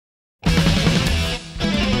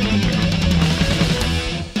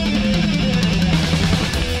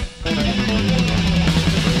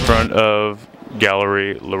Montigny of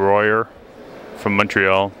Galerie LeRoyer from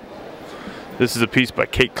Montreal. This is a piece by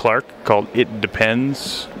Kate Clark called It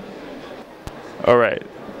Depends. Alright,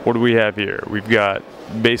 what do we have here? We've got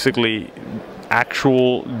basically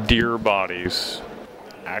actual deer bodies,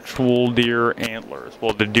 actual deer antlers,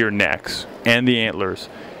 well, the deer necks and the antlers,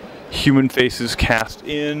 human faces cast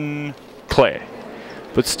in clay.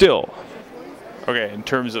 But still, okay, in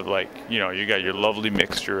terms of like, you know, you got your lovely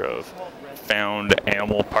mixture of found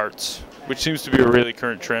animal parts, which seems to be a really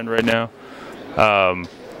current trend right now,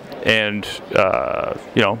 and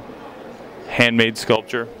you know, handmade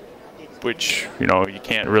sculpture, which, you know, you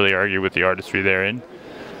can't really argue with the artistry therein.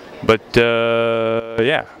 But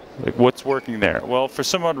yeah, like what's working there? Well, for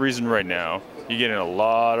some odd reason right now, you're getting a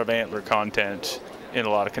lot of antler content in a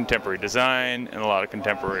lot of contemporary design and a lot of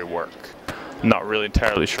contemporary work. I'm not really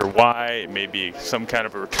entirely sure why. It may be some kind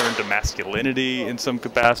of a return to masculinity in some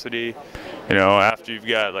capacity. You know, after you've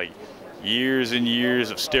got like years and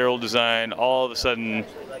years of sterile design, all of a sudden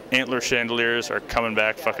antler chandeliers are coming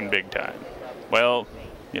back fucking big time. Well,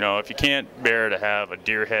 you know, if you can't bear to have a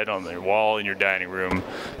deer head on the wall in your dining room,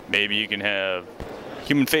 maybe you can have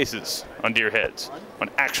human faces on deer heads,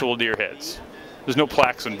 on actual deer heads. There's no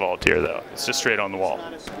plaques involved here, though. It's just straight on the wall.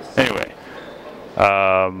 Anyway,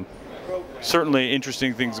 certainly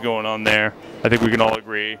interesting things going on there. I think we can all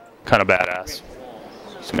agree, kind of badass.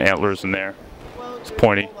 Some antlers in there. It's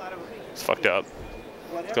pointy. It's fucked up.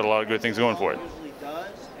 It's got a lot of good things going for it.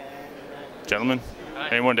 Gentlemen,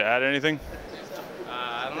 anyone to add anything?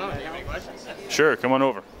 I don't know. Do you have any questions? Sure, come on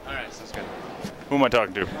over. All right, sounds good. Who am I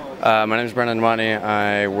talking to? My name is Brendan Money.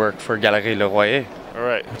 I work for Galerie LeRoyer. All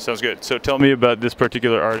right, sounds good. So tell me about this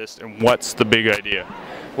particular artist and what's the big idea?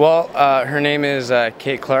 Well, her name is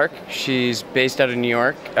Kate Clark. She's based out of New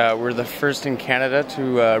York. We're the first in Canada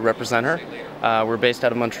to represent her. We're based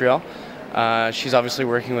out of Montreal. She's obviously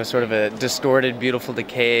working with sort of a distorted, beautiful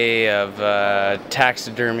decay of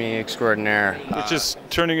taxidermy extraordinaire. It's just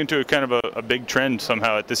turning into a kind of a big trend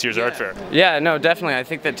somehow at this year's art fair. Yeah, no, definitely. I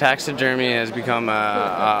think that taxidermy has become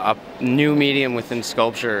a new medium within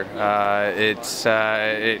sculpture.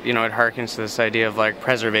 You know, it harkens to this idea of like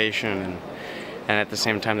preservation, and at the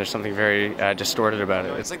same time, there's something very distorted about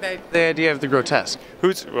it. It's like the idea of the grotesque.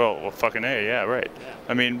 Well, fucking A, yeah, right.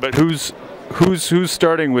 I mean, but who's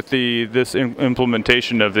starting with this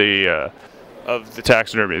implementation of the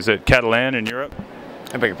taxidermy? Is it Catalan in Europe?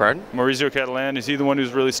 I beg your pardon? Maurizio Catalan, is he the one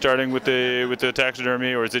who's really starting with the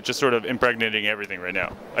taxidermy, or is it just sort of impregnating everything right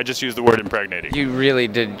now? I just used the word impregnating. You really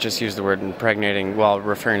did just use the word impregnating while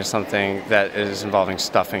referring to something that is involving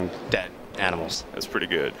stuffing dead animals. That's pretty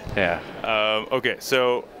good. Yeah. Okay,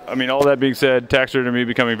 so I mean, all that being said, taxidermy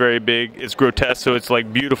becoming very big. It's grotesque, so it's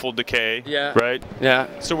like beautiful decay. Yeah. Right?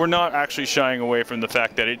 Yeah. So we're not actually shying away from the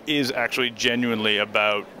fact that it is actually genuinely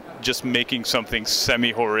about just making something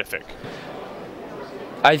semi-horrific.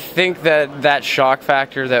 I think that shock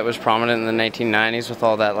factor that was prominent in the 1990s with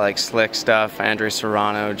all that like slick stuff, Andre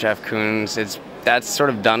Serrano, Jeff Koons, that's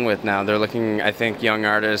sort of done with now. They're looking, I think young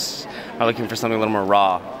artists are looking for something a little more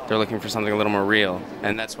raw. They're looking for something a little more real.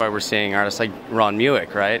 And that's why we're seeing artists like Ron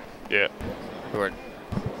Muick, right? Yeah. Who are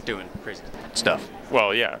doing crazy stuff.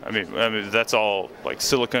 Well, yeah. I mean that's all like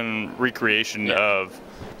silicon recreation of,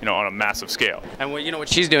 you know, on a massive scale. And what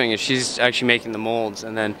she's doing is she's actually making the molds,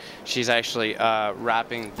 and then she's actually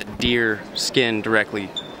wrapping the deer skin directly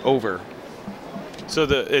over. So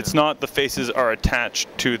it's not the faces are attached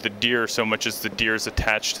to the deer so much as the deer's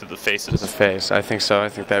attached to the faces. The face, I think so. I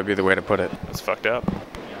think that would be the way to put it. That's fucked up.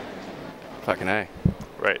 Fucking A.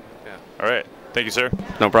 Right. Yeah. All right. Thank you, sir.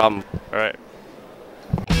 No problem. All right.